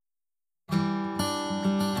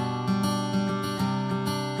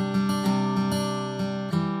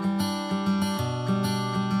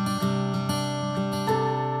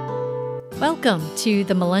Welcome to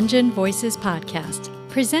the Melungeon Voices podcast,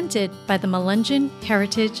 presented by the Melungeon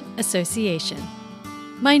Heritage Association.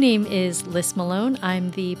 My name is Liz Malone. I'm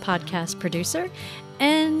the podcast producer,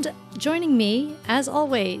 and joining me, as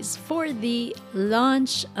always, for the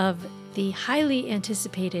launch of the highly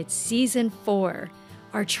anticipated Season 4,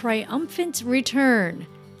 our triumphant return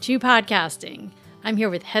to podcasting. I'm here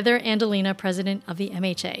with Heather Andolina, president of the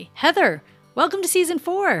MHA. Heather, welcome to Season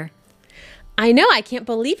 4. I know. I can't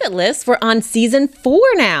believe it, Liz. We're on Season 4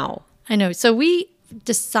 now. I know. So we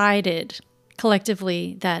decided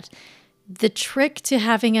collectively that the trick to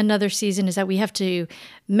having another season is that we have to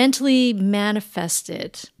mentally manifest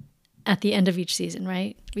it at the end of each season,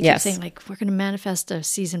 right? We keep saying, like, we're going to manifest a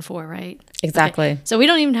Season 4, right? Exactly. Okay. So we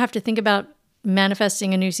don't even have to think about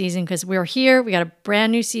manifesting a new season because we're here. We got a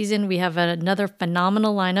brand new season. We have another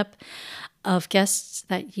phenomenal lineup of guests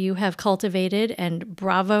that you have cultivated, and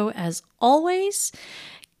bravo as always,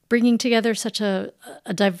 bringing together such a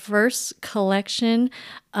diverse collection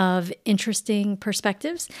of interesting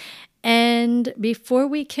perspectives. And before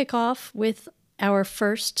we kick off with our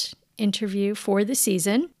first interview for the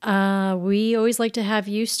season, we always like to have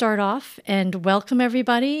you start off and welcome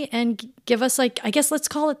everybody and give us, like, I guess let's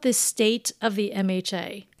call it the state of the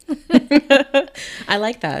MHA. I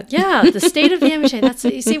like that. Yeah, the state of the MHA. That's,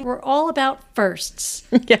 you see, we're all about firsts.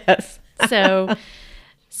 Yes. So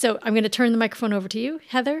I'm going to turn the microphone over to you,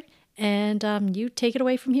 Heather, and you take it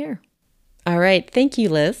away from here. All right. Thank you,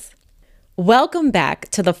 Liz. Welcome back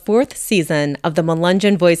to the 4th season of the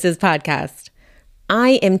Melungeon Voices podcast.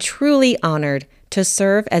 I am truly honored to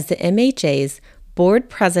serve as the MHA's board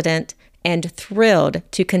president and thrilled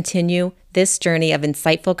to continue this journey of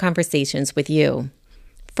insightful conversations with you.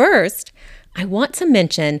 First, I want to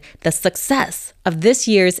mention the success of this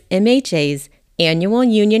year's MHA's annual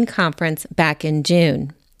union conference back in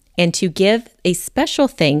June, and to give a special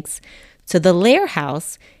thanks to the Lair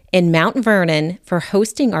House in Mount Vernon for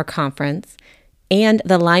hosting our conference and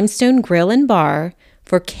the Limestone Grill and Bar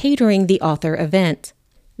for catering the author event.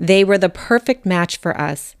 They were the perfect match for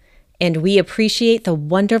us, and we appreciate the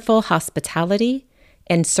wonderful hospitality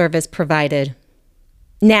and service provided.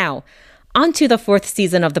 Now, on to the 4th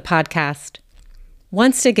season of the podcast.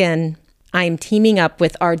 Once again, I'm teaming up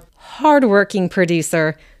with our hardworking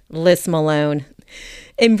producer, Liz Malone,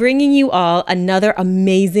 and bringing you all another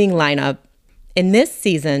amazing lineup. In this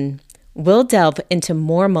season, we'll delve into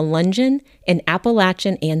more Melungeon and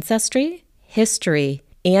Appalachian ancestry, history,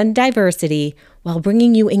 and diversity while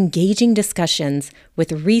bringing you engaging discussions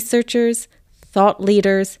with researchers, thought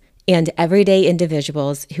leaders, and everyday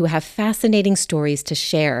individuals who have fascinating stories to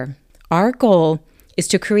share. Our goal is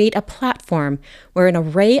to create a platform where an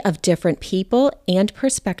array of different people and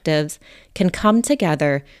perspectives can come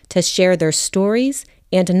together to share their stories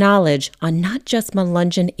and knowledge on not just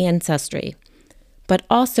Melungeon ancestry, but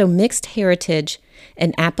also mixed heritage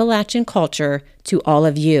and Appalachian culture to all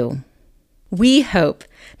of you. We hope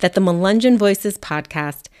that the Melungeon Voices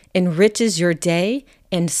podcast enriches your day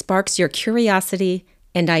and sparks your curiosity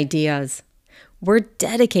and ideas. We're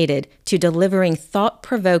dedicated to delivering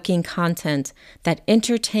thought-provoking content that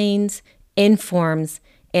entertains, informs,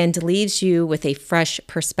 and leaves you with a fresh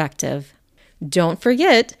perspective. Don't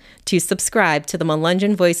forget to subscribe to the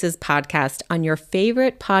Melungeon Voices podcast on your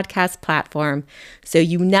favorite podcast platform so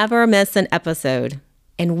you never miss an episode.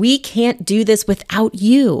 And we can't do this without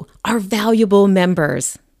you, our valuable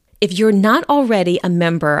members. If you're not already a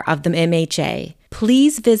member of the MHA,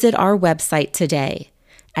 please visit our website today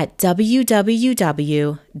at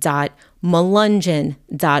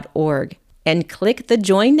www.melungeon.org and click the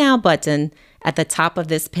Join Now button at the top of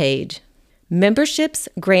this page. Memberships,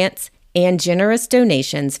 grants, and generous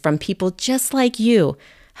donations from people just like you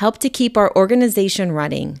help to keep our organization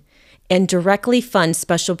running and directly fund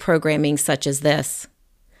special programming such as this.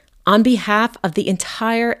 On behalf of the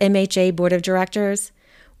entire MHA Board of Directors,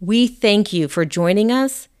 we thank you for joining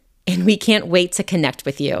us, and we can't wait to connect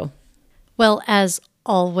with you. Well, as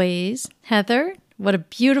always, Heather, what a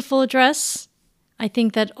beautiful address. I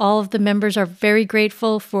think that all of the members are very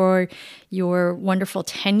grateful for your wonderful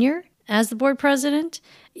tenure as the board president.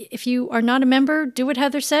 If you are not a member, do what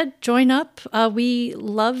Heather said, join up. We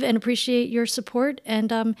love and appreciate your support,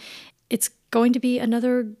 and it's going to be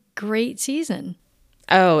another great season.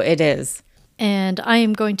 Oh, it is. And I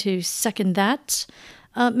am going to second that,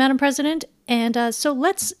 Madam President. And so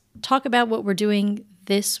let's talk about what we're doing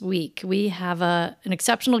this week. We have an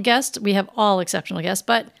exceptional guest. We have all exceptional guests,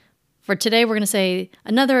 but for today, we're going to say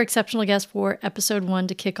another exceptional guest for episode 1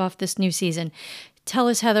 to kick off this new season. Tell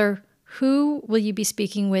us, Heather, who will you be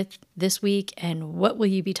speaking with this week and what will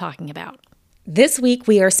you be talking about? This week,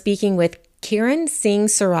 we are speaking with Kiran Singh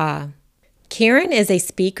Sirah. Kiran is a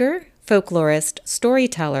speaker, folklorist,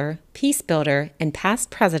 storyteller, peace builder, and past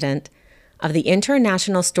president of the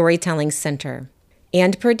International Storytelling Center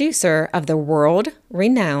and producer of the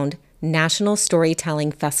world-renowned National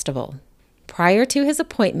Storytelling Festival. Prior to his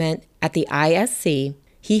appointment at the ISC,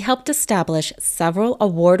 he helped establish several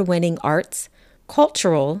award-winning arts,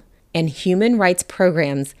 cultural, and human rights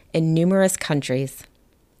programs in numerous countries.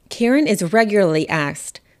 Kiran is regularly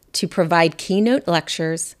asked to provide keynote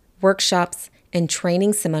lectures, workshops, and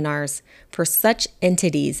training seminars for such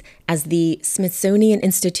entities as the Smithsonian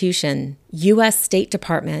Institution, U.S. State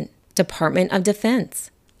Department, Department of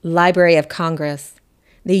Defense, Library of Congress,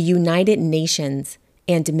 the United Nations,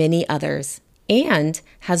 and many others, and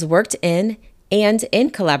has worked in and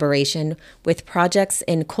in collaboration with projects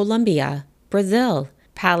in Colombia, Brazil,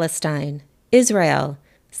 Palestine, Israel,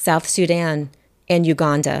 South Sudan, and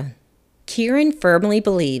Uganda. Kiran firmly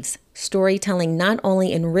believes storytelling not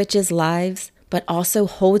only enriches lives, but also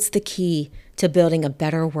holds the key to building a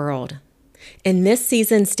better world. In this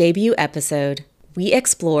season's debut episode, we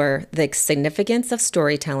explore the significance of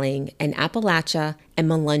storytelling in Appalachia and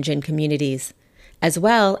Melungeon communities, as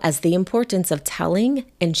well as the importance of telling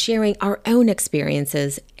and sharing our own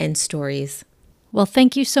experiences and stories. Well,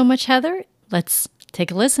 thank you so much, Heather. Let's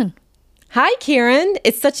take a listen. Hi, Kiran.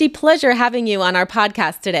 It's such a pleasure having you on our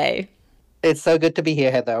podcast today. It's so good to be here,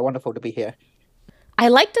 Heather. Wonderful to be here. I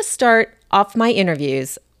like to start off my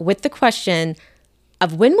interviews with the question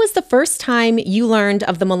of when was the first time you learned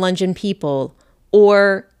of the Melungeon people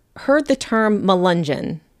or heard the term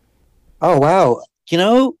Melungeon? Oh, wow.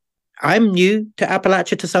 I'm new to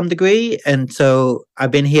Appalachia to some degree, and so I've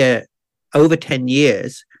been here over 10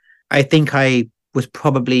 years. I think I was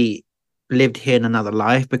probably lived here in another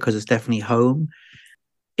life because it's definitely home.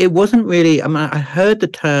 It wasn't really, I heard the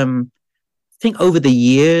term, I think over the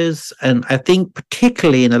years, and I think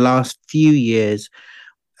particularly in the last few years,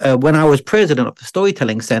 when I was president of the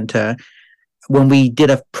Storytelling Center, when we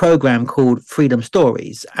did a program called Freedom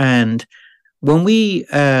Stories. And when we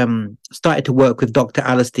started to work with Dr.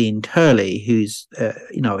 Alistine Turley, who's,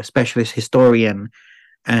 a specialist historian,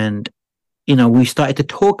 and, we started to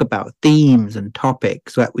talk about themes and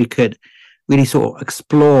topics that we could really sort of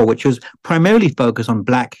explore, which was primarily focused on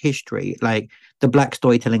Black history, like the Black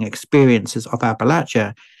storytelling experiences of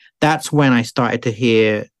Appalachia. That's when I started to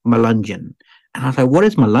hear Melungeon. And I was like, what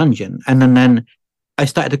is Melungeon? And then I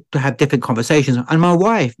started to have different conversations. And my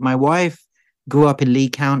wife grew up in Lee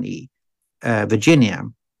County, Virginia,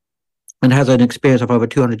 and has an experience of over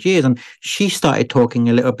 200 years. And she started talking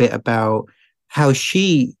a little bit about how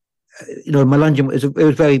she, Melungeon, it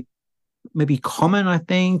was very maybe common, I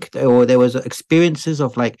think, or there was experiences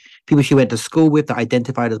of like people she went to school with that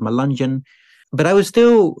identified as Melungeon. But I was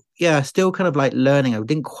still kind of like learning. I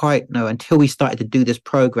didn't quite know until we started to do this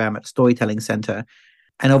program at Storytelling Center.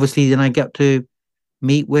 And obviously then I got to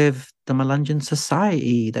meet with the Melungeon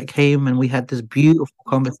Society that came, and we had this beautiful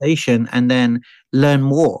conversation, and then learn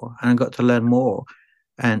more. And I got to learn more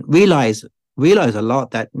and realize a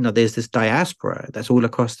lot that, there's this diaspora that's all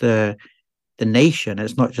across the nation.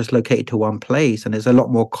 It's not just located to one place, and it's a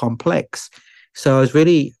lot more complex. So I was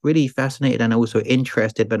really, really fascinated and also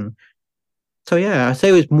interested. And so, I say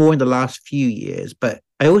it was more in the last few years, but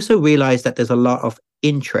I also realized that there's a lot of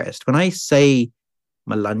interest. When I say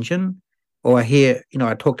Melungeon, or I hear,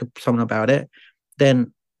 I talk to someone about it,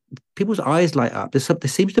 then people's eyes light up. There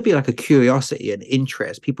seems to be like a curiosity and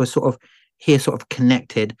interest. People are sort of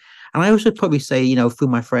connected. And I also probably say, through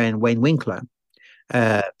my friend Wayne Winkler,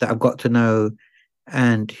 that I've got to know,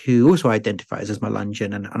 and who also identifies as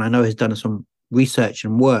Melungeon, and I know has done some research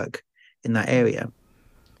and work in that area.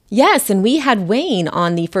 Yes, and we had Wayne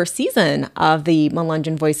on the first season of the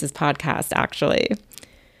Melungeon Voices podcast, actually.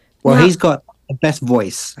 Well, he's got the best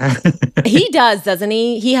voice. He does, doesn't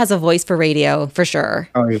he? He has a voice for radio, for sure.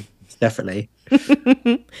 Oh, definitely.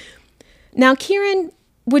 Now, Kiran,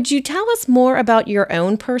 would you tell us more about your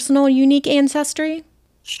own personal unique ancestry?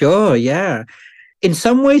 Sure, yeah. In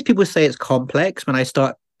some ways, people say it's complex. When I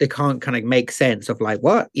start, they can't kind of make sense of like,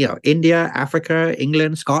 what? India, Africa,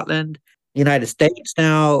 England, Scotland, United States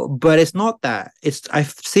now. But it's not that. I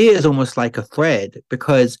see it as almost like a thread,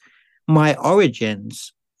 because my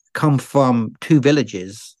origins come from two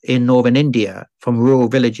villages in northern India, from rural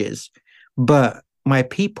villages. But my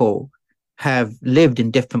people have lived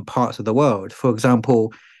in different parts of the world. For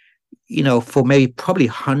example, for maybe probably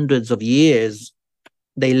hundreds of years,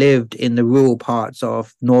 they lived in the rural parts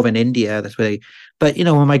of northern India. That's where but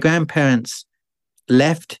when my grandparents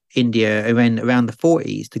left India around the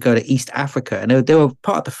 40s to go to East Africa, and they were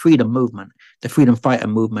part of the freedom movement, the freedom fighter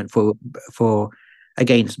movement for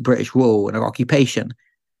against British rule and occupation.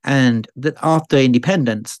 And that after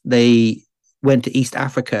independence, they went to East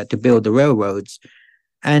Africa to build the railroads.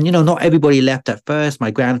 And, not everybody left at first.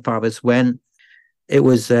 My grandfathers went. It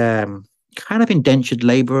was kind of indentured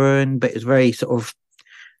labor, but it's very sort of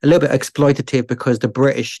a little bit exploitative because the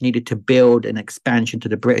British needed to build an expansion to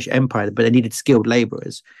the British Empire, but they needed skilled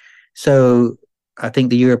laborers. So I think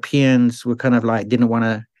the Europeans were kind of like, didn't want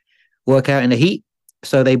to work out in the heat.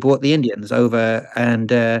 So they brought the Indians over, and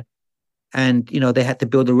they had to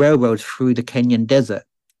build the railroads through the Kenyan desert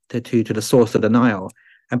to the source of the Nile.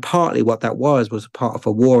 And partly what that was part of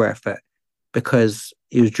a war effort, because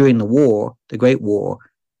it was during the war, the Great War,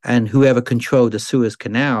 and whoever controlled the Suez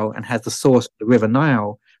Canal and has the source of the River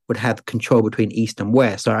Nile would have control between East and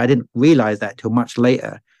West. So I didn't realize that till much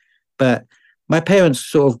later. But my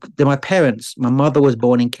mother was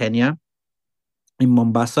born in Kenya, in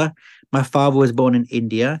Mombasa. My father was born in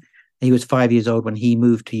India. He was 5 years old when he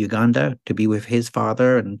moved to Uganda to be with his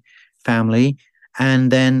father and family.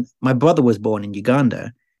 And then my brother was born in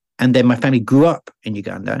Uganda. And then my family grew up in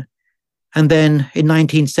Uganda. And then in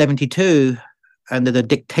 1972, under the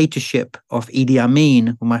dictatorship of Idi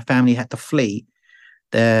Amin, when my family had to flee,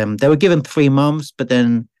 they were given 3 months, but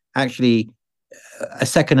then actually a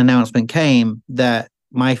second announcement came that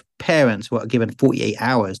my parents were given 48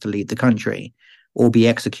 hours to leave the country or be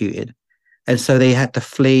executed. And so they had to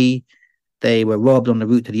flee. They were robbed on the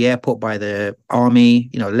route to the airport by the army,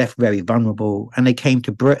 left very vulnerable. And they came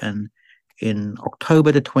to Britain in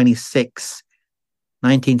October the 26th,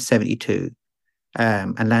 1972,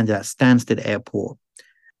 and landed at Stansted Airport.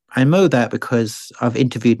 I know that because I've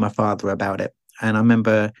interviewed my father about it. And I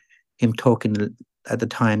remember him talking at the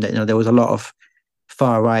time that, there was a lot of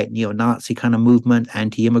far-right neo-Nazi kind of movement,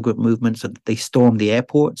 anti-immigrant movements, and they stormed the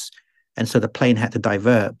airports. And so the plane had to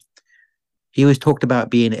divert. He always talked about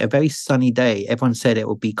being a very sunny day. Everyone said it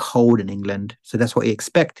would be cold in England. So that's what he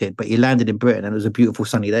expected. But he landed in Britain and it was a beautiful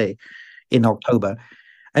sunny day in October.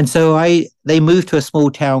 And so they moved to a small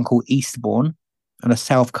town called Eastbourne on the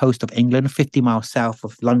south coast of England, 50 miles south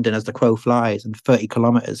of London as the crow flies, and 30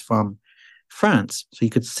 kilometers from France. So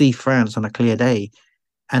you could see France on a clear day.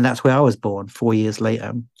 And that's where I was born 4 years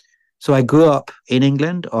later. So I grew up in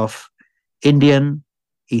England of Indian,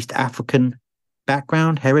 East African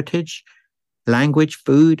background, heritage, language,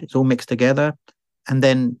 food. It's all mixed together. And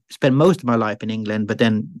then spent most of my life in England, but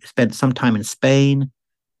then spent some time in Spain,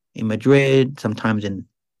 in Madrid, sometimes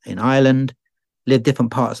in Ireland, lived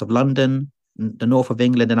different parts of London, the north of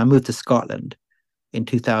England. And I moved to Scotland in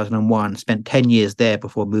 2001, spent 10 years there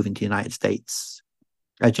before moving to the United States,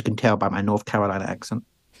 as you can tell by my North Carolina accent.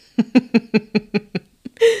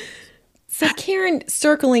 So, Kiran,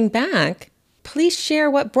 circling back, please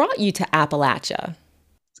share what brought you to Appalachia.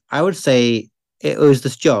 I would say it was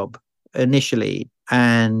this job initially.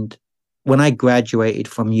 And when I graduated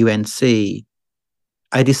from UNC,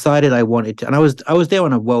 I decided I wanted to, and I was there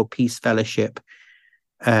on a World Peace Fellowship,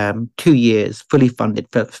 2 years, fully funded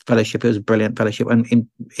fellowship. It was a brilliant fellowship, and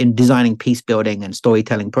in designing peace building and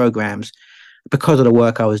storytelling programs, because of the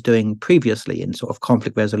work I was doing previously in sort of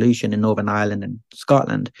conflict resolution in Northern Ireland and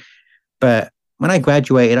Scotland. But when I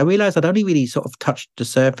graduated, I realized I'd only really sort of touched the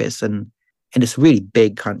surface and in this really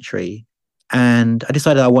big country. And I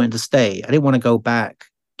decided I wanted to stay. I didn't want to go back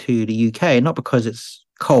to the UK, not because it's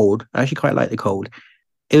cold. I actually quite like the cold.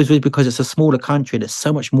 It was really because it's a smaller country and there's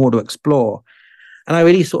so much more to explore. And I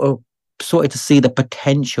really sort of started to see the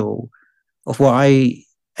potential of what I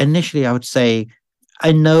would say,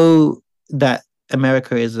 I know that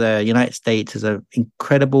America United States is an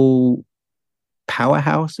incredible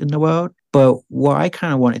powerhouse in the world. But what I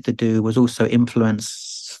kind of wanted to do was also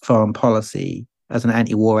influence foreign policy as an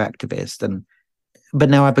anti-war activist. But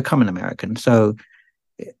now I've become an American. So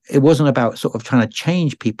it wasn't about sort of trying to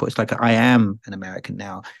change people. It's like I am an American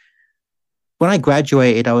now. When I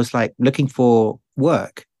graduated, I was like looking for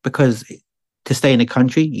work, because to stay in the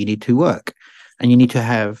country, you need to work and you need to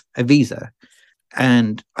have a visa.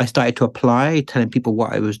 And I started to apply, telling people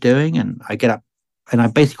what I was doing. And I get up and I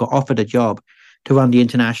basically got offered a job to run the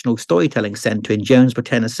International Storytelling Center in Jonesboro,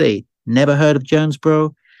 Tennessee. Never heard of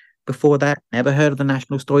Jonesboro before that. Never heard of the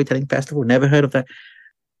National Storytelling Festival. Never heard of that.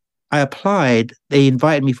 I applied. They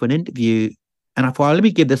invited me for an interview. And I thought, let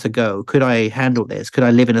me give this a go. Could I handle this? Could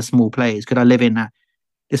I live in a small place? Could I live in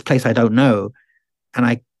this place I don't know? And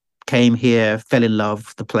I came here, fell in love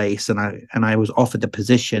with the place, and I was offered the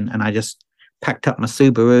position. And I just packed up my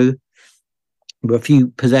Subaru with a few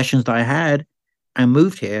possessions that I had and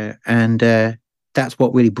moved here. And that's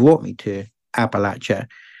what really brought me to Appalachia.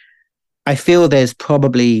 I feel there's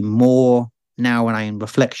probably more now when I'm in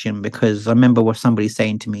reflection, because I remember what somebody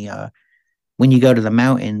saying to me, when you go to the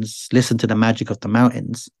mountains, listen to the magic of the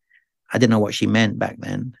mountains. I didn't know what she meant back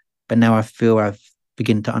then, but now I feel I've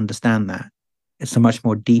begun to understand that. It's a much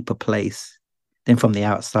more deeper place than from the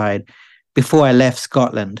outside. Before I left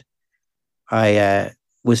Scotland, I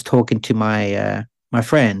was talking to my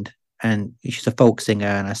friend, and she's a folk singer,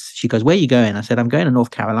 and she goes, "Where are you going?" I said, "I'm going to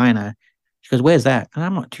North Carolina." She goes, "Where's that?" And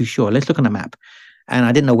I'm not too sure. Let's look on the map. And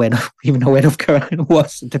I didn't know even know where North Carolina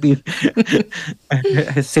was, to be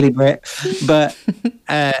a silly Brit. But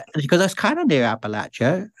she goes, "That's kind of near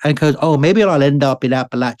Appalachia." And goes, "Oh, maybe I'll end up in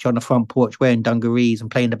Appalachia on the front porch wearing dungarees and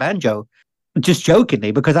playing the banjo." Just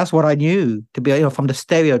jokingly, because that's what I knew to be, from the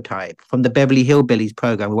stereotype, from the Beverly Hillbillies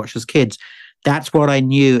program we watched as kids. That's what I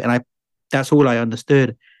knew, and that's all I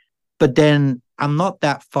understood. But then I'm not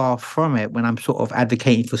that far from it when I'm sort of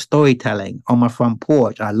advocating for storytelling on my front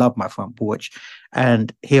porch. I love my front porch.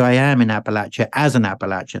 And here I am in Appalachia as an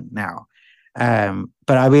Appalachian now.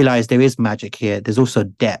 But I realize there is magic here. There's also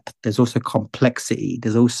depth. There's also complexity.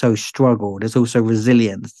 There's also struggle. There's also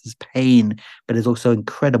resilience. There's pain, but there's also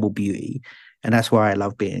incredible beauty. And that's why I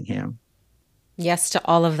love being here. Yes to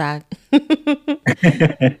all of that.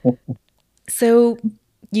 So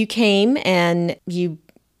you came and you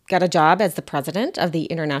got a job as the president of the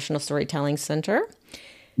International Storytelling Center.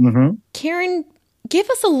 Mm-hmm. Kiran, give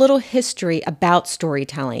us a little history about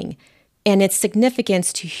storytelling and its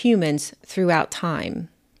significance to humans throughout time.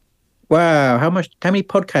 Wow, how many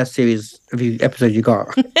podcast series episodes you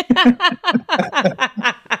got?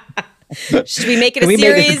 Should we make it a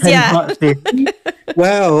series? Yeah.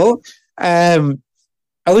 Well,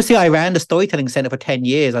 obviously I ran the Storytelling Center for 10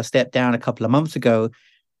 years. I stepped down a couple of months ago,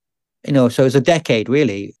 so it's a decade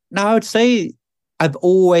really. Now I would say I've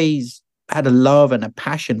always had a love and a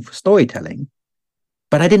passion for storytelling,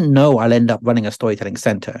 but I didn't know I'll end up running a storytelling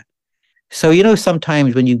center. So,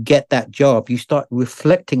 sometimes when you get that job, you start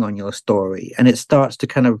reflecting on your story and it starts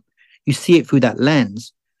to you see it through that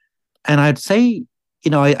lens. And I'd say,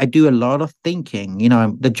 I do a lot of thinking.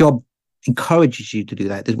 The job encourages you to do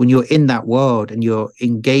that. When you're in that world and you're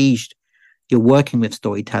engaged, you're working with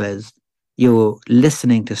storytellers, you're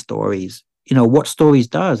listening to stories. What stories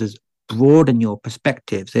does is broaden your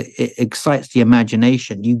perspectives. It excites the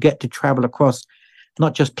imagination. You get to travel across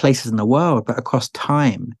not just places in the world, but across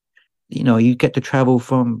time. You get to travel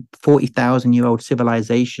from 40,000-year-old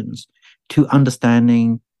civilizations to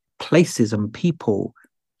understanding places and people.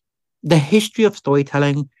 The history of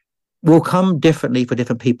storytelling will come differently for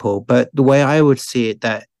different people, but the way I would see it,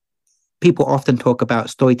 that people often talk about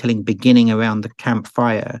storytelling beginning around the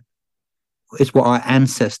campfire. It's what our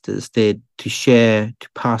ancestors did to share, to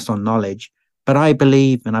pass on knowledge. But I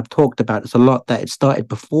believe, and I've talked about this a lot, that it started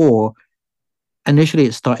before. Initially,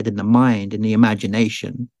 it started in the mind, in the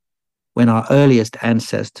imagination, when our earliest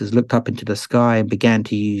ancestors looked up into the sky and began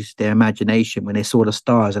to use their imagination when they saw the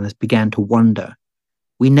stars and began to wonder.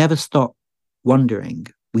 We never stop wondering.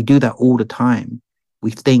 We do that all the time.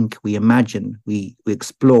 We think, we imagine, we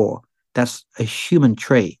explore. That's a human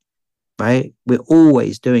trait, right? We're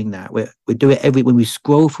always doing that. We do it when we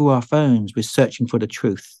scroll through our phones, we're searching for the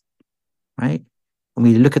truth, right? When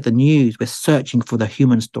we look at the news, we're searching for the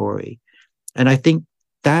human story. And I think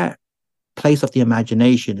that place of the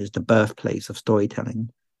imagination is the birthplace of storytelling.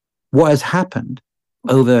 What has happened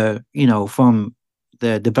over, from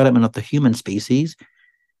the development of the human species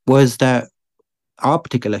was that our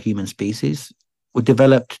particular human species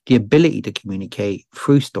developed the ability to communicate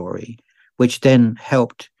through story, which then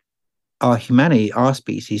helped our humanity, our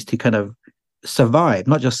species, to survive,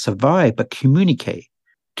 not just survive, but communicate,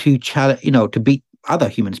 to challenge, to beat other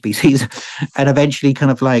human species, and eventually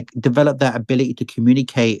develop that ability to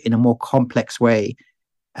communicate in a more complex way.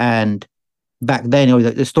 And back then,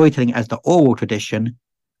 the storytelling as the oral tradition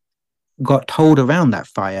got told around that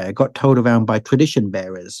fire. It got told around by tradition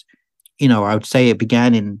bearers. I would say it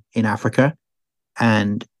began in Africa,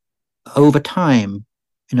 and over time,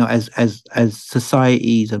 as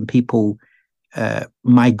societies and people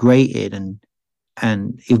migrated and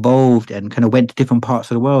evolved and went to different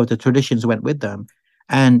parts of the world, the traditions went with them.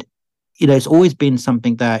 And it's always been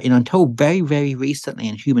something that until very, very recently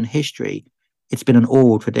in human history, it's been an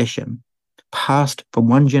oral tradition passed from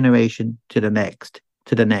one generation to the next.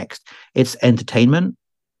 It's entertainment,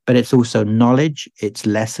 but it's also knowledge, it's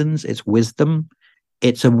lessons, it's wisdom.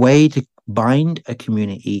 It's a way to bind a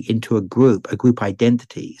community into a group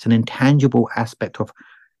identity. It's an intangible aspect of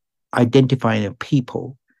identifying a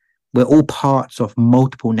people. We're all parts of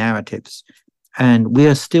multiple narratives, and we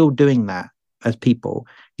are still doing that as people.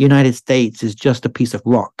 The United States is just a piece of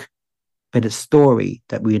rock, but it's story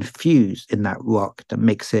that we infuse in that rock that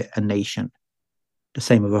makes it a nation. The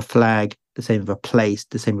same with a flag, the same with a place,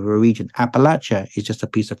 the same with a region. Appalachia is just a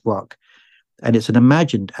piece of rock. And it's an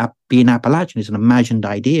imagined, being Appalachian is an imagined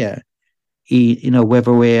idea.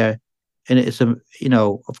 Whether we're, and it's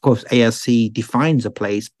of course, ASC defines a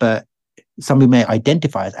place, but somebody may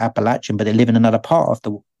identify as Appalachian, but they live in another part of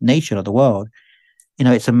the nation or the world.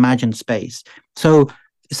 It's imagined space. So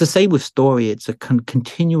it's the same with story. It's a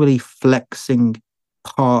continually flexing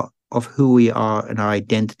part of who we are and our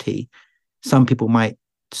identity. Some people might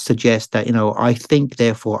suggest that, I think,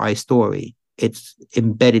 therefore I story. It's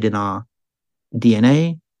embedded in our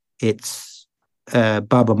DNA. It's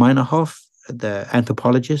Barbara Meinhof, the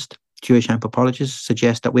anthropologist, Jewish anthropologist,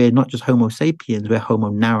 suggests that we're not just Homo sapiens, we're Homo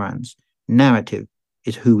narrans. Narrative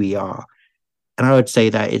is who we are. And I would say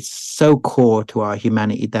that it's so core to our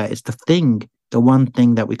humanity that it's the one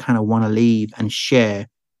thing that we kind of want to leave and share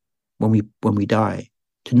when we die.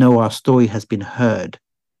 To know our story has been heard,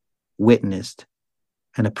 witnessed,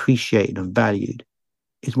 and appreciated and valued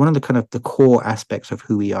is one of the kind of the core aspects of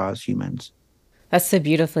who we are as humans. That's so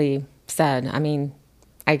beautifully said. I mean,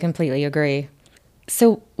 I completely agree.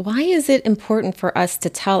 So why is it important for us to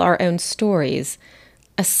tell our own stories,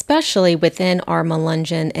 especially within our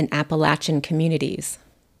Melungeon and Appalachian communities?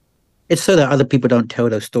 It's so that other people don't tell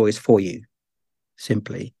those stories for you,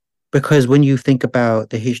 simply. Because when you think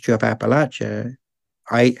about the history of Appalachia,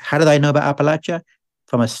 how did I know about Appalachia?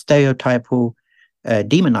 From a stereotypal,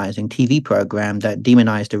 demonizing TV program that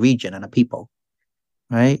demonized the region and the people,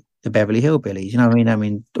 right? The Beverly Hillbillies, I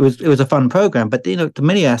mean, it was a fun program, but to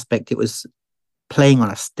many aspects, it was playing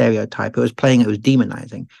on a stereotype. It was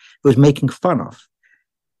demonizing. It was making fun of.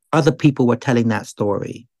 Other people were telling that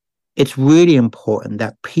story. It's really important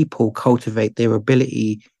that people cultivate their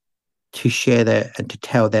ability to share and to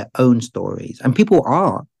tell their own stories. And people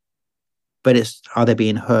are, but are they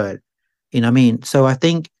being heard? You know what I mean? So I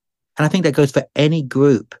think that goes for any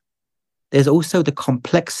group. There's also the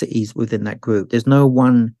complexities within that group. There's no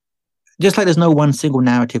one single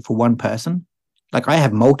narrative for one person. Like I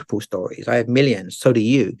have multiple stories. I have millions. So do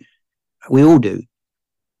you. We all do.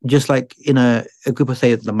 Just like in a group of,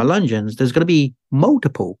 say, the Melungeons, there's going to be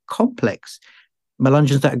multiple complex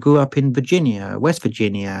Melungeons that grew up in Virginia, West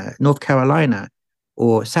Virginia, North Carolina,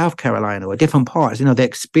 or South Carolina, or different parts. Their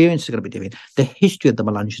experience is going to be different. The history of the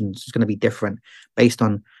Melungeons is going to be different based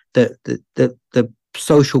on the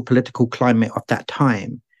social political climate of that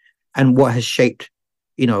time and what has shaped,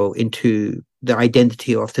 into the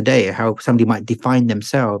identity of today, how somebody might define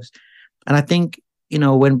themselves. And I think,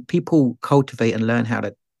 when people cultivate and learn how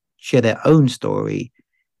to share their own story,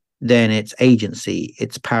 then it's agency,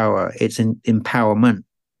 it's power, it's empowerment.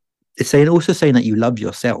 It's also saying that you love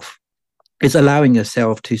yourself. It's allowing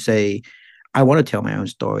yourself to say, I want to tell my own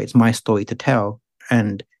story. It's my story to tell.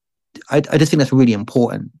 And I just think that's really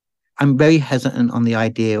important. I'm very hesitant on the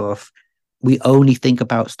idea of we only think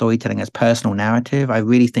about storytelling as personal narrative. I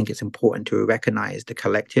really think it's important to recognize the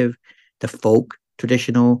collective, the folk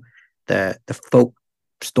traditional, the folk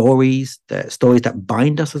stories, the stories that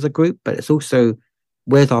bind us as a group, but it's also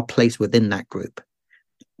where's our place within that group.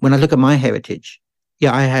 When I look at my heritage,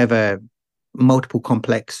 I have a multiple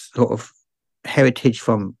complex sort of heritage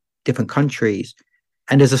from different countries.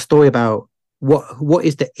 And there's a story about what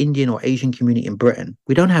is the Indian or Asian community in Britain.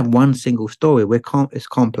 We don't have one single story. It's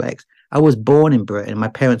complex. I was born in Britain. My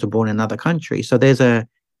parents were born in another country. So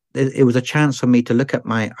it was a chance for me to look at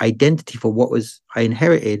my identity for what I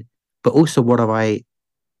inherited, but also what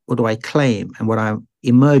do I claim and what I'm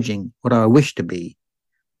emerging, what I wish to be.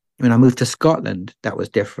 When I moved to Scotland, that was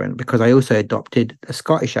different because I also adopted a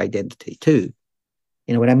Scottish identity too.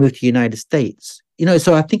 When I moved to the United States,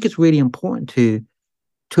 so I think it's really important to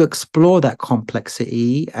explore that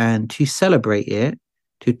complexity and to celebrate it,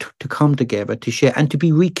 to come together, to share and to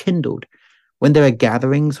be rekindled. When there are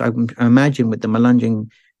gatherings, I imagine with the Melungeon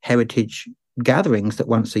heritage gatherings that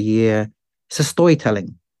once a year, it's a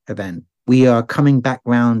storytelling event. We are coming back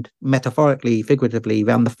round, metaphorically, figuratively,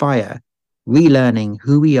 around the fire, relearning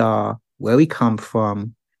who we are, where we come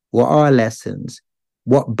from, what are our lessons,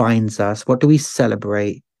 what binds us, what do we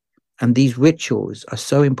celebrate. And these rituals are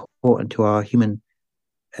so important to our human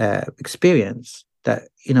experience that,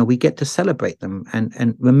 we get to celebrate them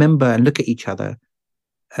and remember and look at each other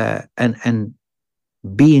and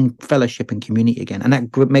be in fellowship and community again. And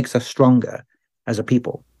that makes us stronger as a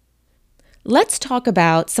people. Let's talk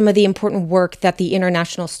about some of the important work that the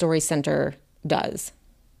International Story Center does.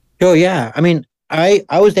 Sure, yeah. I mean, I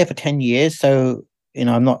was there for 10 years, so,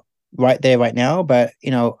 I'm not right there right now, but,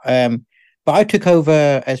 but I took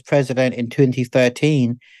over as president in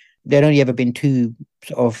 2013. There'd only ever been two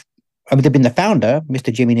there'd been the founder,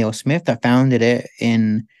 Mr. Jimmy Neal Smith, that founded it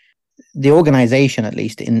in the organization, at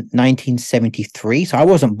least in 1973. So I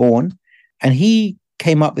wasn't born. And he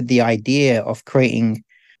came up with the idea of creating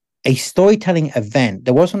a storytelling event.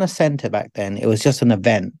 There wasn't a center back then. It was just an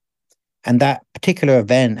event. And that particular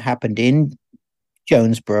event happened in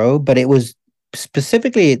Jonesboro, but it was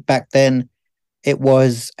specifically back then, it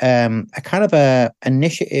was a kind of a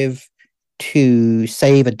initiative to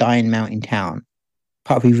save a dying mountain town,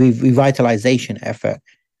 part of a revitalization effort.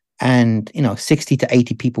 And, 60 to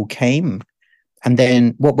 80 people came. And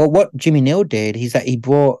then what Jimmy Neal did is that he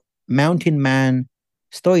brought mountain man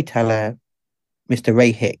storyteller, Mr.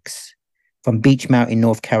 Ray Hicks from Beech Mountain,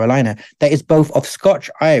 North Carolina, that is both of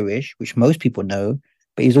Scotch-Irish, which most people know,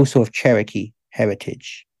 but he's also of Cherokee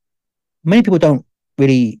heritage. Many people don't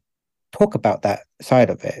really talk about that side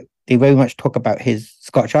of it. They very much talk about his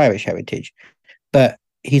Scotch-Irish heritage, but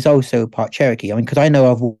he's also part Cherokee. I mean, because I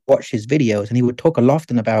know I've watched his videos, and he would talk a lot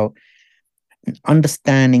often about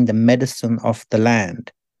understanding the medicine of the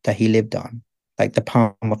land that he lived on, like the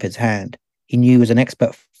palm of his hand. He knew he was an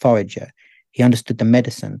expert forager. He understood the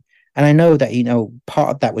medicine. And I know that, part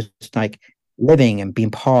of that was like living and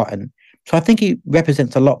being part. And so I think he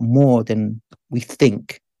represents a lot more than we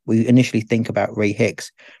initially think about Ray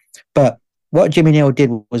Hicks. But what Jimmy Neal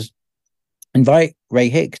did was invite Ray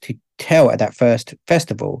Hicks to tell at that first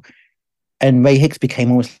festival. And Ray Hicks became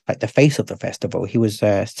almost like the face of the festival. He was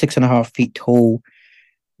 6.5 feet tall,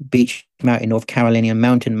 Beech Mountain, North Carolina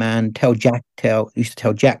mountain man, used to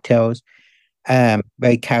tell jack tales,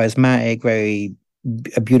 very charismatic,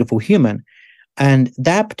 a beautiful human. And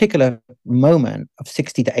that particular moment of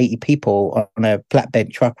 60 to 80 people on a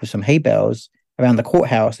flatbed truck with some hay bales around the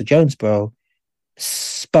courthouse of Jonesboro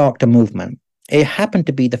sparked a movement. It happened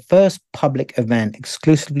to be the first public event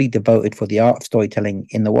exclusively devoted for the art of storytelling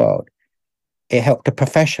in the world. It helped to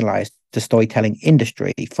professionalize the storytelling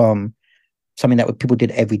industry from something that people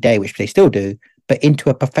did every day, which they still do, but into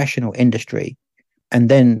a professional industry. And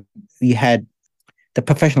then you had the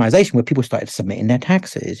professionalization where people started submitting their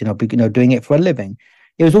taxes, doing it for a living.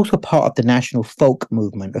 It was also part of the national folk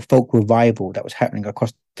movement, a folk revival that was happening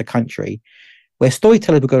across the country, where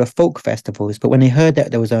storytellers would go to folk festivals, but when they heard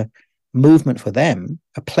that there was a movement for them,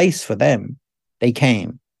 a place for them, they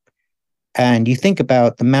came. And you think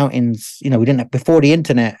about the mountains, we didn't have, before the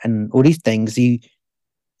internet and all these things, you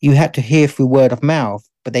had to hear through word of mouth,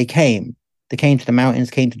 but they came. They came to the mountains,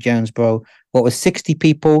 came to Jonesboro. What was 60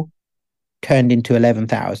 people turned into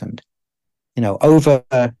 11,000, over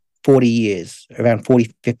 40 years, around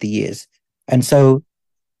 40, 50 years. And so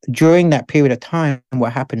during that period of time,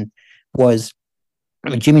 what happened was,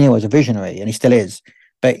 Jimmy Neal was a visionary, and he still is,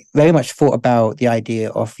 but very much thought about the idea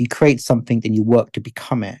of you create something, then you work to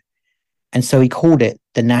become it. And so he called it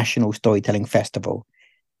the National Storytelling Festival,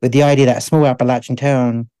 with the idea that a small Appalachian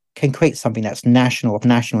town can create something that's of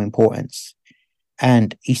national importance.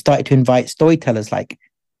 And he started to invite storytellers like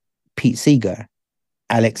Pete Seeger,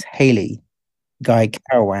 Alex Haley, Guy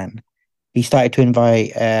Carawan. He started to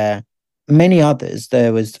invite many others.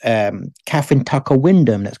 There was Catherine Tucker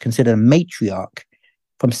Wyndham, that's considered a matriarch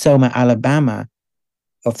from Selma, Alabama,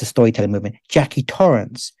 of the storytelling movement. Jackie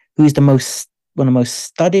Torrance, who is one of the most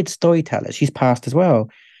studied storytellers. She's passed as well.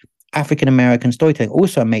 African-American storytelling,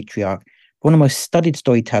 also a matriarch, one of the most studied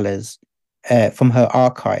storytellers from her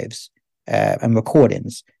archives and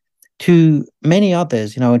recordings, to many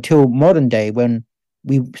others, until modern day, when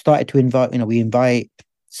we started to invite, we invite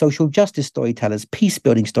social justice storytellers, peace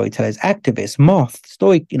building storytellers, activists,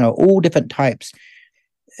 all different types.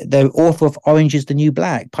 The author of Orange is the New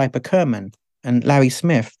Black, Piper Kerman, and Larry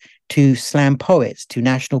Smith, to slam poets, to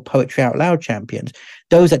National Poetry Out Loud champions,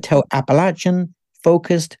 those that tell Appalachian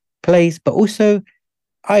focused plays, but also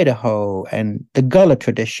Idaho and the Gullah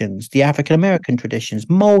traditions, the African American traditions,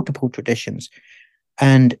 multiple traditions,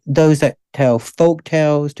 and those that tell folk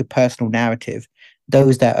tales to personal narrative,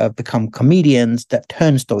 those that have become comedians that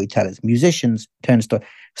turn storytellers, musicians turn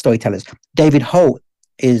storytellers. David Holt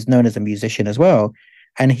is known as a musician as well,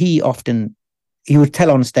 and he would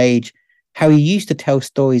tell on stage how he used to tell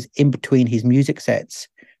stories in between his music sets,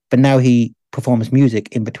 but now he performs music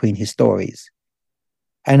in between his stories.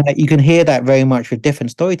 And you can hear that very much with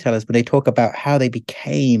different storytellers when they talk about how they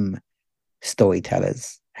became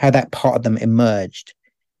storytellers, how that part of them emerged.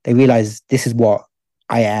 They realized, this is what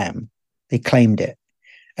I am. They claimed it.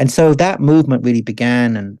 And so that movement really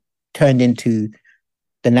began and turned into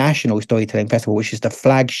the National Storytelling Festival, which is the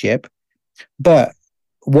flagship. But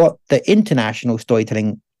what the International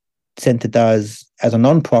Storytelling Center does as a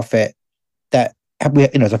nonprofit, that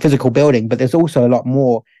is a physical building, but there's also a lot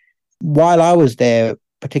more. While I was there,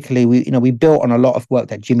 particularly, we built on a lot of work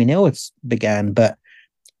that Jimmy Neal began, but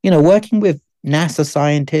working with NASA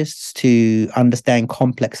scientists to understand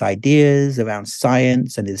complex ideas around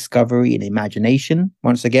science and discovery and imagination,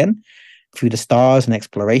 once again, through the stars and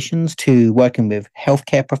explorations, to working with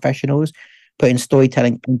healthcare professionals, putting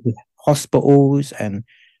storytelling into hospitals and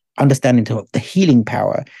understanding the healing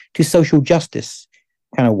power, to social justice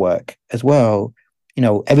kind of work as well.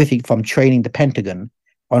 Everything from training the Pentagon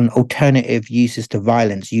on alternative uses to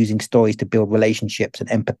violence, using stories to build relationships and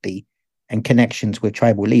empathy and connections with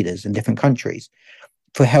tribal leaders in different countries,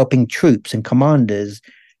 for helping troops and commanders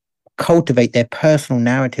cultivate their personal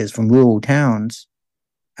narratives from rural towns.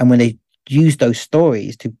 And when they use those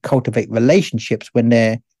stories to cultivate relationships when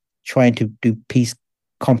they're trying to do peace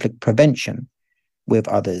conflict prevention with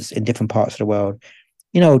others in different parts of the world,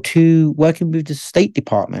 to working with the State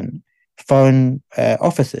Department, foreign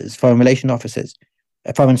officers, foreign relation officers,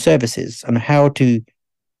 foreign services, on how to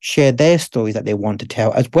share their stories that they want to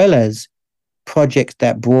tell, as well as projects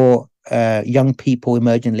that brought young people,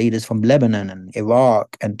 emerging leaders from Lebanon and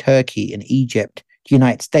Iraq and Turkey and Egypt, the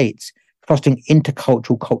United States, fostering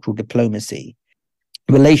intercultural cultural diplomacy,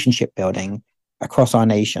 relationship building across our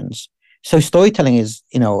nations. So storytelling is,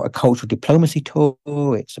 a cultural diplomacy tool.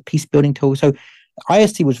 It's a peace building tool. So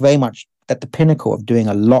IST was very much at the pinnacle of doing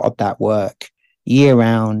a lot of that work year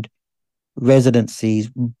round, residencies,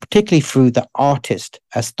 particularly through the artist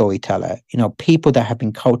as storyteller, people that have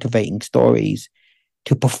been cultivating stories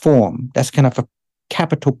to perform. That's kind of a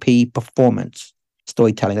capital P performance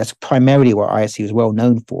storytelling. That's primarily what ISC is well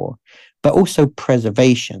known for, but also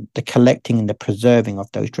preservation, the collecting and the preserving of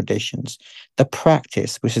those traditions, the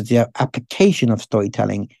practice, which is the application of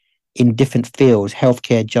storytelling in different fields,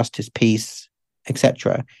 healthcare, justice, peace,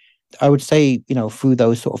 etc. I would say, through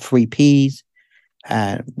those sort of 3 Ps,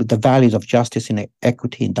 with the values of justice and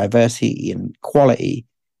equity and diversity and quality,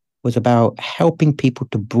 was about helping people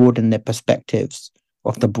to broaden their perspectives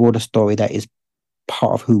of the broader story that is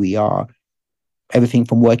part of who we are. Everything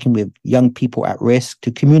from working with young people at risk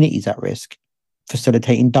to communities at risk,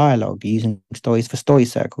 facilitating dialogue, using stories for story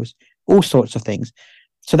circles, all sorts of things.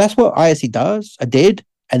 So that's what ISC does, did,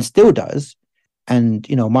 and still does. And,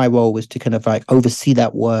 my role was to kind of like oversee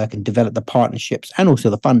that work and develop the partnerships and also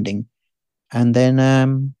the funding. And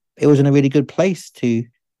then it was in a really good place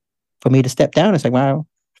for me to step down and say, wow,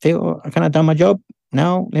 I feel I kind of done my job.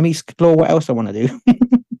 Now let me explore what else I want to do.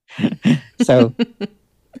 So.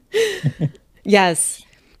 Yes.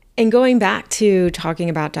 And going back to talking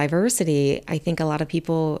about diversity, I think a lot of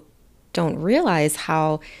people don't realize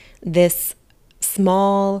how this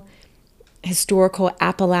small historical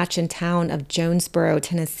Appalachian town of Jonesboro,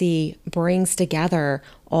 Tennessee, brings together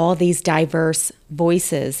all these diverse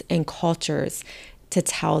voices and cultures to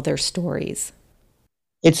tell their stories.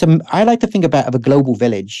 I like to think about a global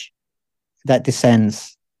village that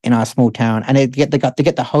descends in our small town, and they get the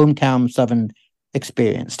hometown Southern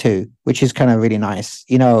experience too, which is kind of really nice.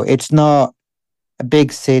 It's not a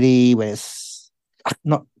big city where it's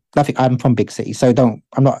not nothing. I'm from big city, so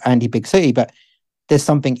I'm not anti big city, but there's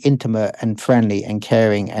something intimate and friendly and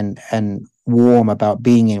caring and warm about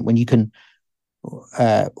being in when you can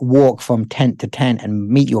walk from tent to tent and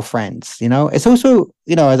meet your friends. It's also,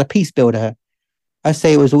 as a peace builder, I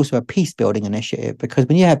say it was also a peace building initiative, because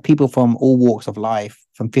when you have people from all walks of life,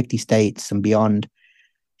 from 50 states and beyond,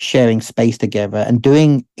 sharing space together and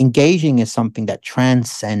engaging in something that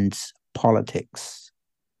transcends politics,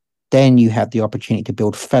 then you have the opportunity to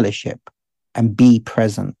build fellowship and be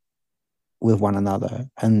present with one another.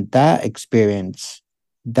 And that experience,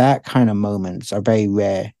 that kind of moments are very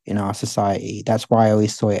rare in our society. That's why I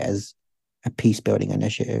always saw it as a peace building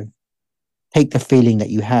initiative. Take the feeling that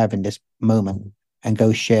you have in this moment and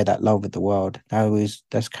go share that love with the world.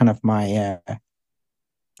 That's kind of my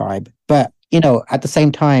vibe. But, at the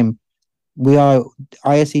same time,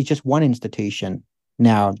 ISE is just one institution.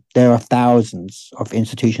 Now, there are thousands of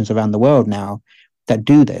institutions around the world now that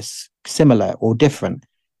do this, similar or different.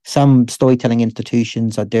 Some storytelling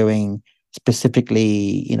institutions are doing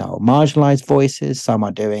specifically, marginalized voices. Some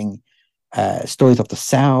are doing stories of the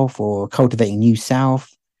South or cultivating New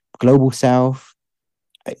South, Global South.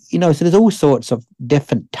 So there's all sorts of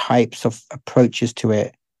different types of approaches to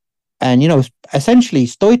it. And, essentially,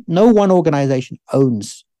 no one organization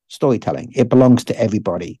owns storytelling. It belongs to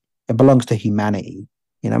everybody. It belongs to humanity.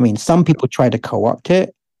 Some people try to co-opt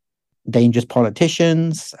it, dangerous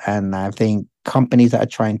politicians, and I think companies that are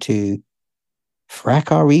trying to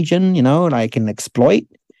frack our region, and exploit.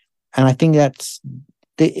 And I think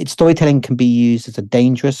storytelling can be used as a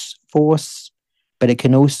dangerous force, but it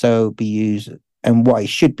can also be used, and what it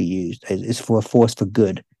should be used is for a force for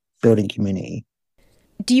good, building community.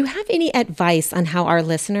 Do you have any advice on how our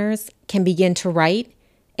listeners can begin to write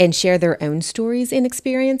and share their own stories and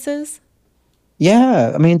experiences?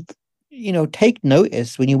 Yeah. I mean, take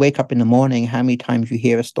notice when you wake up in the morning, how many times you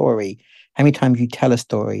hear a story, how many times you tell a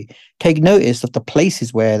story. Take notice of the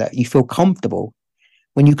places where that you feel comfortable.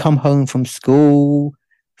 When you come home from school,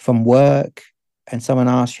 from work, and someone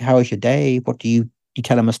asks you, how was your day? What do you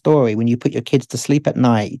tell them a story? When you put your kids to sleep at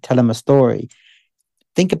night, you tell them a story.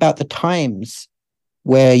 Think about the times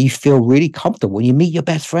where you feel really comfortable. When you meet your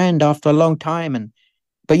best friend after a long time,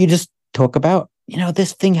 but you just talk about,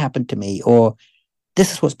 this thing happened to me, or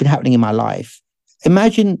this is what's been happening in my life.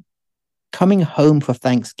 Imagine coming home for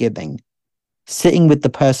Thanksgiving, sitting with the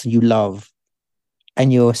person you love,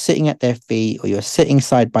 and you're sitting at their feet, or you're sitting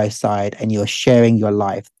side by side and you're sharing your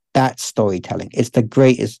life. That's storytelling. It's the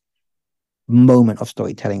greatest moment of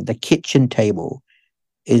storytelling. The kitchen table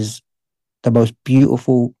is the most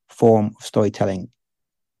beautiful form of storytelling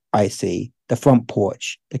I see. The front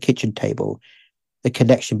porch, the kitchen table, the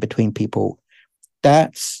connection between people.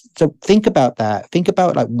 So think about that. Think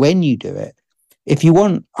about like when you do it. If you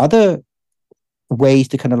want other ways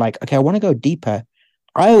to kind of like, okay, I want to go deeper,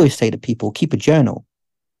 I always say to people, keep a journal.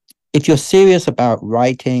 If you're serious about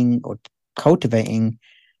writing or cultivating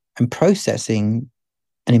and processing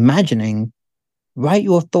and imagining, write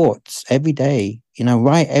your thoughts every day.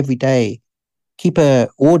 Write every day. Keep a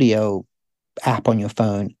audio app on your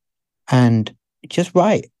phone and just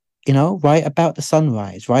write. Write about the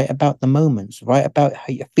sunrise, write about the moments, write about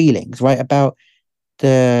your feelings, write about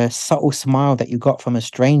the subtle smile that you got from a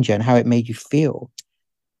stranger and how it made you feel.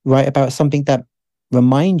 Write about something that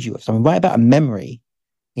reminds you of something. Write about a memory,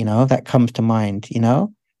 that comes to mind,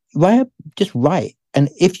 just write. And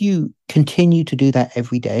if you continue to do that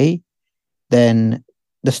every day, then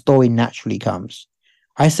the story naturally comes.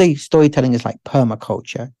 I say storytelling is like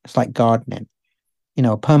permaculture. It's like gardening.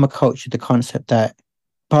 Permaculture, the concept that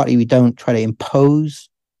partly we don't try to impose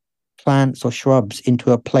plants or shrubs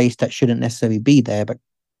into a place that shouldn't necessarily be there, but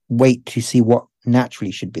wait to see what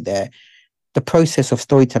naturally should be there. The process of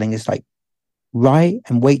storytelling is like write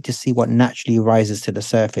and wait to see what naturally rises to the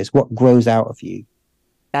surface, what grows out of you.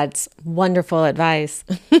 That's wonderful advice.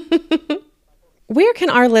 Where can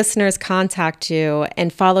our listeners contact you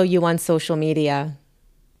and follow you on social media?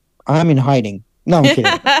 I'm in hiding. No, I'm kidding.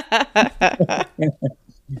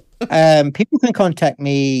 People can contact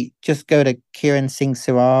me. Just go to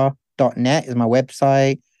KiranSinghSirah.net is my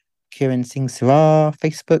website. Kiran Singh Sirah,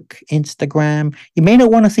 Facebook, Instagram. You may not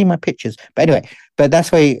want to see my pictures, but anyway,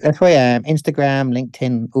 that's where I am. Instagram,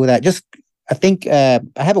 LinkedIn, all that. I think I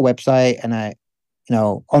have a website, and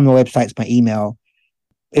on the website's my email.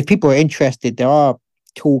 If people are interested, there are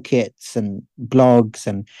toolkits and blogs,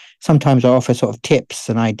 and sometimes I offer sort of tips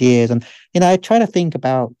and ideas. And I try to think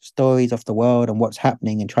about stories of the world and what's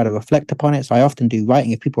happening and try to reflect upon it. So I often do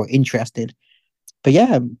writing if people are interested. But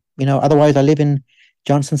yeah, otherwise I live in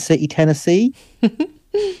Johnson City, Tennessee.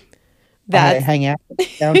 I hang out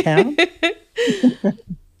downtown.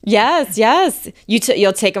 Yes.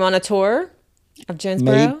 You'll take them on a tour of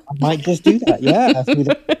Jonesboro? I might just do that. Yeah.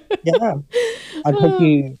 I'll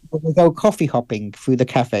take we'll go coffee hopping through the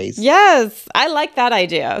cafes. Yes. I like that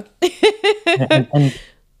idea.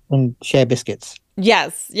 and share biscuits.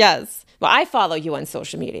 Yes. Well, I follow you on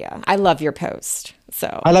social media. I love your post.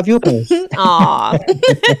 So I love your post. Aw.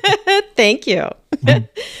 Thank you.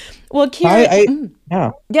 Well, Kiran.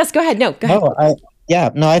 Yes, go ahead. No, go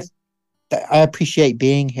ahead. I appreciate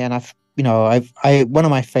being here, and one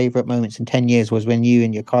of my favorite moments in 10 years was when you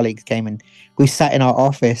and your colleagues came and we sat in our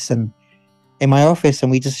office and in my office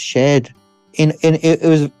and we just shared it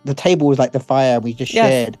was the table was like the fire. We just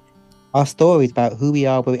shared our stories about who we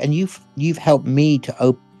are, and you've helped me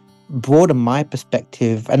to broaden my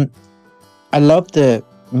perspective. And I love the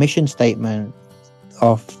mission statement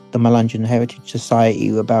of the Melungeon Heritage Society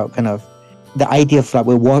about kind of the idea of like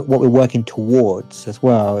what we're working towards as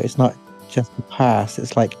well. It's not just the past,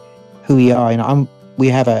 it's like who we are. I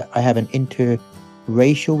have an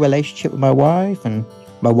interracial relationship with my wife, and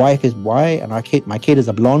my wife is white, and my kid is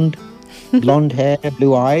a blonde hair,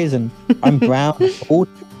 blue eyes, and I'm brown and bald.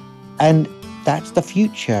 And that's the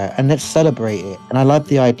future, and let's celebrate it. And I love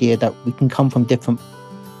the idea that we can come from different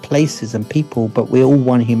places and people, but we're all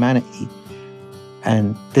one humanity.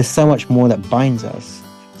 And there's so much more that binds us.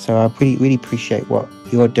 So I really appreciate what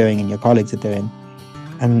you're doing and your colleagues are doing.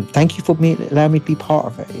 And thank you for allowing me to be part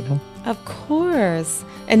of it, Of course.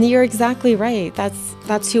 And you're exactly right.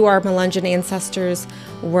 That's who our Melungeon ancestors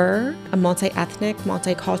were, a multi-ethnic,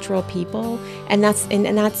 multicultural people. And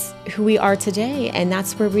that's who we are today. And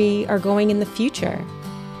that's where we are going in the future.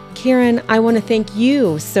 Kiran, I want to thank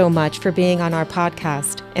you so much for being on our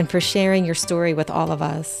podcast and for sharing your story with all of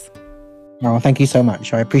us. Oh, thank you so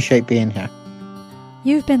much. I appreciate being here.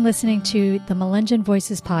 You've been listening to the Melungeon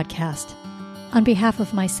Voices podcast. On behalf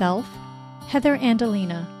of myself, Heather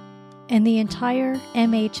Andalina, and the entire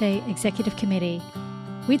MHA Executive Committee,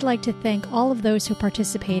 we'd like to thank all of those who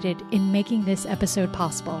participated in making this episode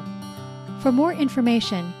possible. For more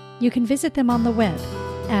information, you can visit them on the web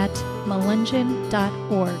at melungeon.org.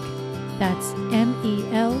 That's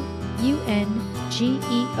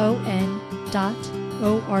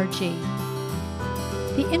melungeon.org.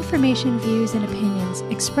 The information, views, and opinions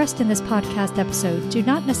expressed in this podcast episode do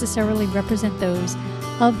not necessarily represent those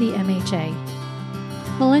of the MHA.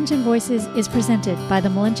 Melungeon Voices is presented by the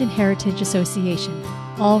Melungeon Heritage Association.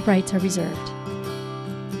 All rights are reserved.